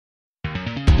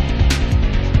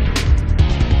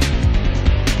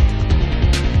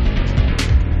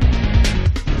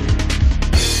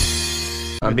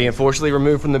I'm being forcibly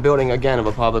removed from the building again of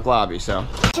a public lobby, so.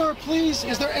 Sir, please,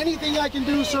 is there anything I can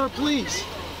do, sir, please?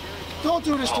 Don't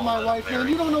do this to my wife, man.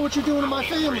 You don't know what you're doing to my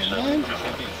family, man.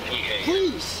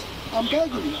 Please, I'm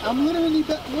begging you. I'm literally,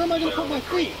 where am I going to put my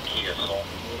feet?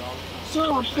 Sir,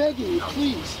 I'm begging you,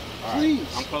 please. Please.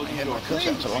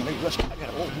 Please.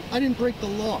 I didn't break the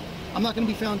law. I'm not going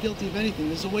to be found guilty of anything.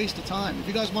 This is a waste of time. If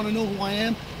you guys want to know who I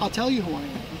am, I'll tell you who I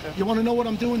am. Okay. You want to know what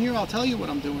I'm doing here? I'll tell you what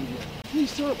I'm doing here.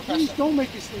 Please, sir, please don't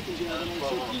make me sleep in jail tonight,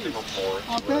 sir, please.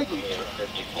 I'm begging you.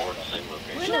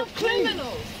 We're not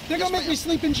criminals. They're going to make me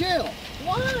sleep in jail.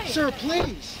 Why? Sir,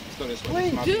 please. Please.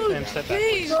 Dude,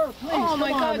 please. Sir, please. Oh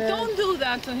my God, man. Don't do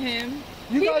that to him.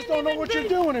 You guys don't know what you're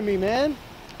doing to me, man.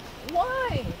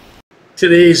 Why?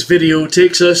 Today's video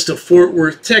takes us to Fort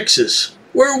Worth, Texas,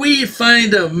 where we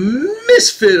find a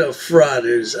misfit of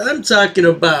frauditors. I'm talking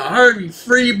about Harvey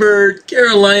Freebird,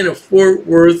 Carolina Fort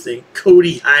Worth, and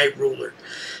Cody High Roller.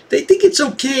 They think it's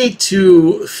okay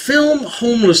to film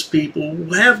homeless people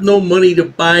who have no money to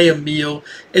buy a meal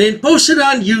and then post it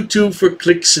on YouTube for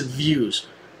clicks and views.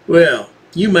 Well,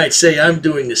 you might say I'm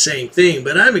doing the same thing,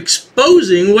 but I'm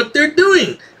exposing what they're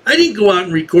doing. I didn't go out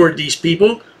and record these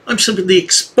people. I'm simply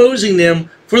exposing them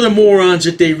for the morons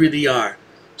that they really are.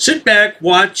 Sit back,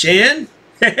 watch, and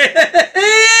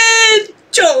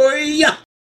enjoy!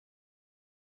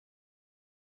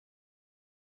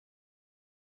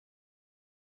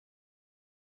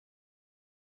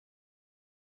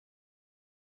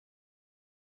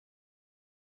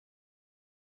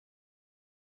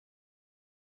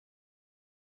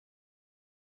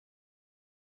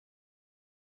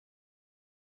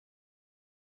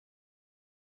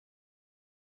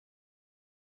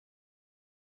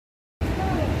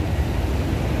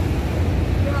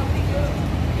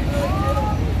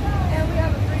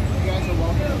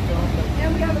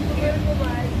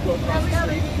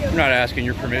 I'm not asking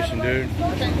your permission, dude.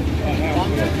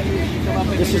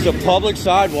 This is a public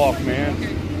sidewalk, man.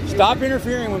 Stop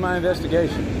interfering with my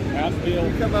investigation.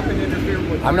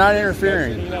 I'm not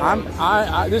interfering.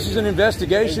 This is an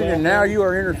investigation, and now you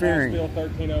are interfering. House Bill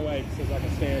 1308 says I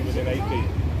can stand within 8 feet.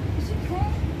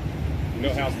 You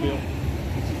know House Bill?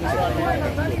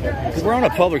 We're on a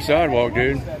public sidewalk,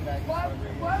 dude.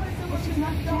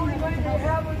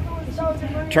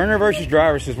 Turner versus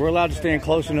Driver says we're allowed to stand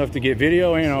close enough to get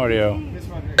video and audio.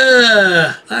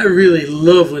 I really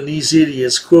love when these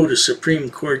idiots quote a Supreme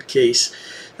Court case.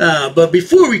 But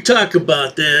before we talk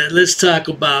about that, let's talk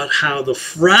about how the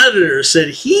frauditor said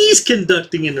he's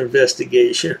conducting an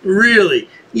investigation. Really?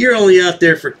 You're only out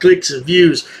there for clicks and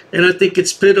views, and I think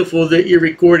it's pitiful that you're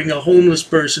recording a homeless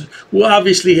person who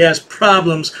obviously has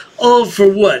problems, all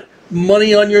for what?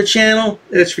 Money on your channel?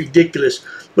 That's ridiculous.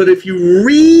 But if you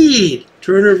read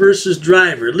Turner versus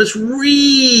Driver, let's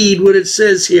read what it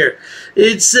says here.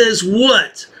 It says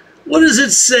what? What does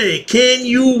it say? Can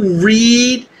you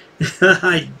read?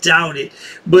 I doubt it.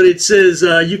 But it says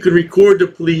you can record the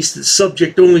police that's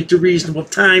subject only to reasonable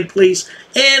time, place,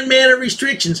 and manner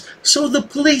restrictions. So the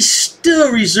police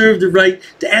still reserve the right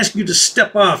to ask you to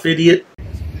step off, idiot.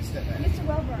 Mr.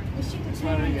 Welburn, is she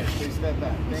detained? Please step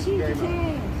back. Is she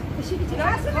detained? Is she detained?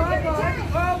 I can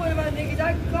call one of my niggas.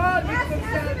 I can call you from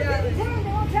South Dallas.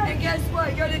 And guess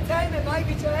what? Your detainment might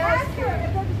get your ass Ask her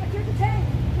if you're detained.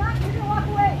 Not, you're going to walk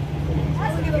away. I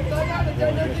don't give a fuck. I haven't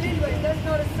done nothing anyway. That's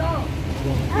not assault.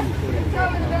 Tell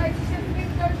me about it. She shouldn't be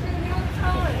thirsty all the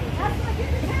time. Ask her if you're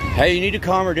detained. Hey, you need to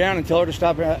calm her down and tell her to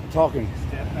stop talking.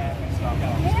 Step back and stop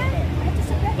talking. Yeah, I have to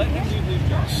sit back. Let him do his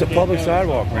job. It's a public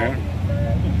sidewalk, man.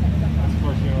 That's the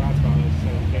first thing I thought is, so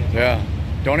okay. Yeah.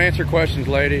 Don't answer questions,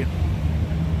 lady.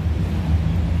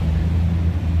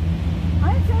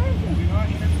 I didn't say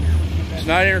anything. It's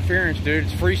not interference, dude.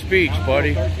 It's free speech,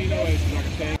 buddy. 1308 says I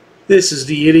can stand. This is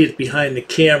the idiot behind the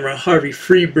camera, Harvey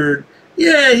Freebird.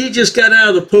 Yeah, he just got out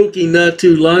of the pokey not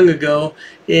too long ago.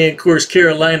 And, of course,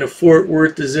 Carolina Fort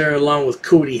Worth is there along with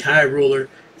Cody High Roller.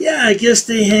 Yeah, I guess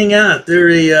they hang out. They're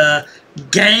a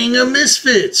gang of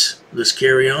misfits. Let's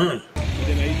carry on.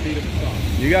 Within 8 feet of the stop.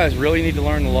 You guys really need to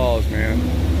learn the laws, man.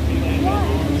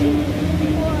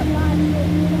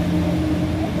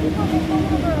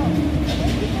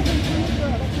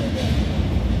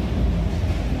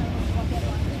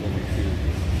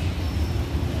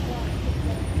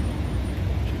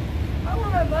 I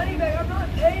want my money back. I'm not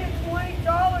paying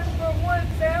 $20 for one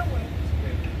sandwich.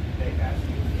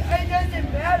 It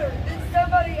doesn't matter. Then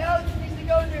somebody else needs to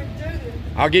go in there and do this.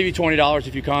 I'll give you $20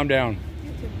 if you calm down.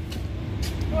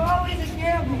 We're always a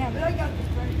gamble. But I got the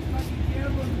greatest fucking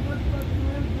gamble in one fucking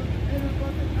room.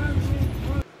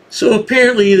 So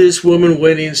apparently this woman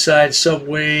went inside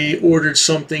Subway, ordered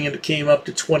something, and it came up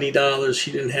to $20.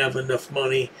 She didn't have enough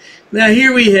money. Now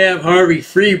here we have Harvey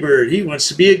Freebird. He wants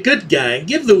to be a good guy and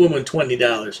give the woman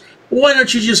 $20. Well, why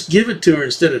don't you just give it to her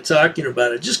instead of talking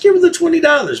about it? Just give her the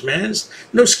 $20, man. It's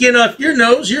no skin off your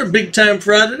nose. You're a big-time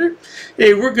frauditor.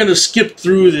 Hey, we're going to skip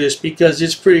through this because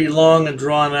it's pretty long and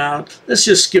drawn out. Let's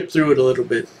just skip through it a little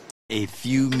bit. A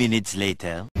few minutes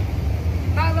later.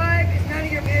 My life is none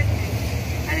of your business.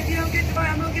 And if you don't get the fight,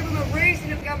 I'm going to give them a reason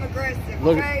to become aggressive,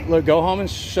 okay? Look, go home and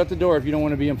shut the door if you don't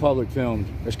want to be in public filmed.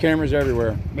 There's cameras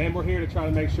everywhere. Man, we're here to try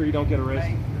to make sure you don't get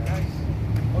arrested. That's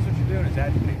what you're doing is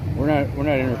agitating. We're not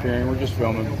interfering. We're just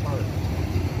filming.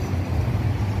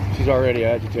 She's already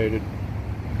agitated.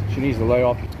 She needs to lay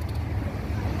off.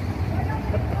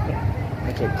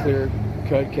 That's a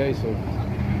clear-cut case of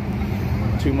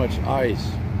too much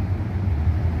ice.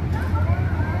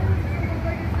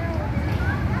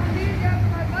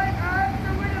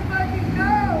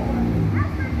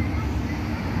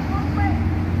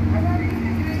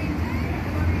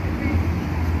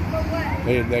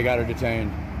 They got her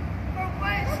detained. For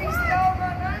what? She stole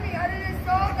my money. I didn't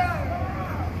steal that.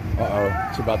 Uh-oh.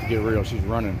 It's about to get real. She's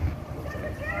running.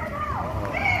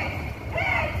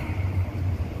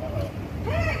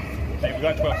 Hey, we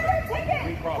got 12 seconds.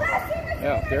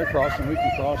 Yeah, if they're crossing, we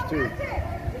can cross too.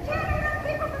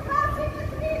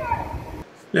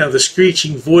 Now the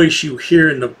screeching voice you hear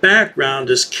in the background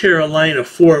is Carolina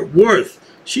Fort Worth.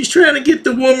 She's trying to get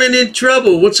the woman in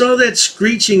trouble. What's all that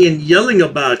screeching and yelling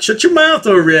about? Shut your mouth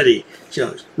already.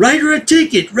 Just write her a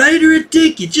ticket. Write her a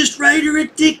ticket. Just write her a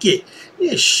ticket.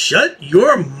 Yeah, shut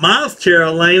your mouth,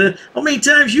 Carolina. How many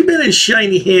times you been in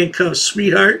shiny handcuffs,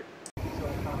 sweetheart?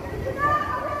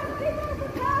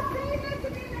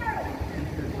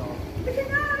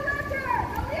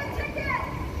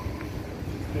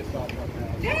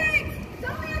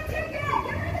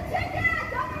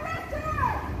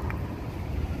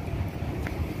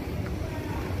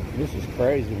 This is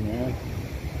crazy, man.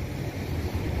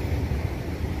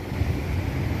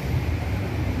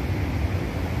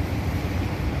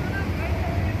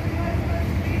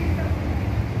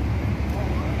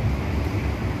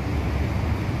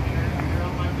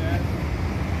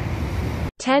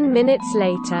 Ten minutes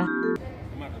later. I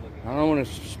don't want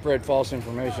to spread false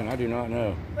information. I do not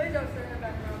know.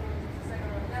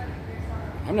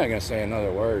 I'm not going to say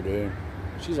another word, dude.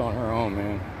 She's on her own,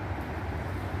 man.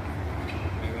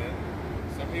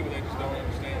 Some people, they just don't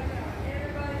understand.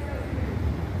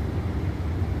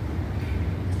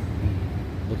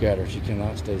 Look at her. She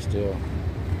cannot stay still.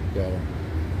 Look at her.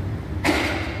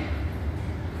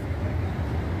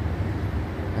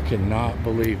 I cannot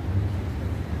believe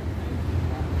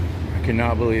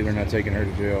they're not taking her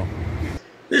to jail.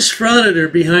 This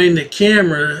frauditor behind the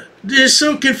camera is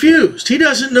so confused. He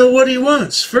doesn't know what he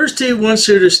wants. First he wants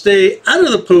her to stay out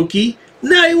of the pokey.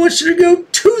 Now he wants her to go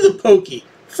to the pokey.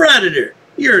 Frauditor,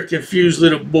 you're a confused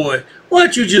little boy. Why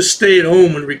don't you just stay at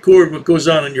home and record what goes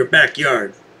on in your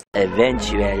backyard?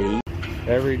 Eventually.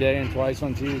 Every day and twice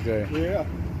on Tuesday. Yeah.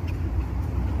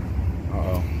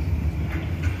 Uh-oh.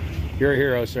 You're a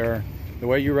hero, sir. The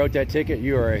way you wrote that ticket,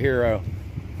 you are a hero.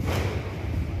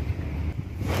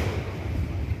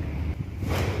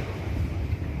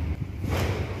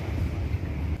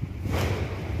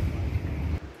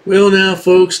 Well now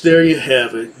folks, there you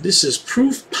have it. This is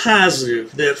proof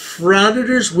positive that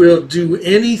frauditors will do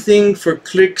anything for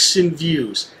clicks and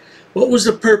views. What was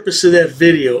the purpose of that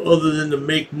video other than to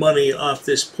make money off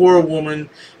this poor woman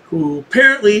who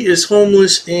apparently is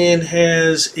homeless and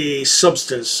has a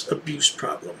substance abuse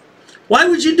problem? Why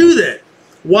would you do that?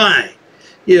 Why?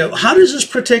 You know, how does this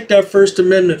protect our First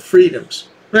Amendment freedoms?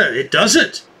 Well, it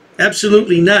doesn't.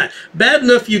 Absolutely not. Bad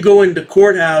enough you go into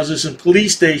courthouses and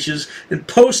police stations and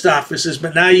post offices,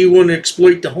 but now you want to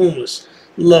exploit the homeless.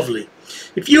 Lovely.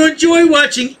 If you enjoy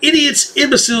watching idiots,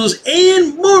 imbeciles,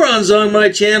 and morons on my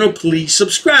channel, please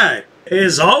subscribe.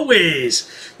 As always,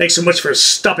 thanks so much for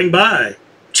stopping by.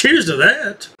 Cheers to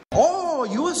that. Oh,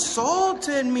 you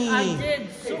assaulted me. I did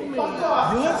so many.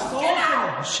 You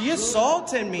assaulted me. She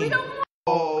assaulted me.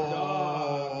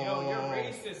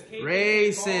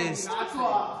 Racist.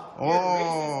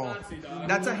 Oh,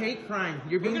 that's a hate crime.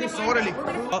 You're being disorderly.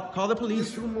 Call the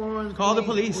police. Call the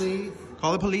police.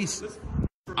 Call the police.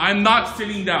 I'm not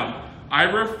sitting down. I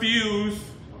refuse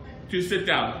to sit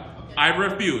down. I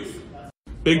refuse.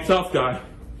 Big tough guy.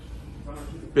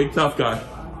 Big tough guy.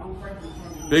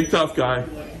 Big tough guy.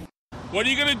 What are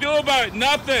you gonna do about it?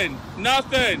 Nothing.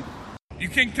 Nothing. You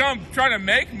can come try to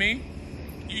make me.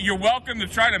 You're welcome to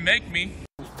try to make me.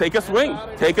 Take a swing.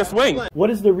 Take a swing. What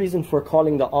is the reason for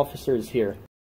calling the officers here?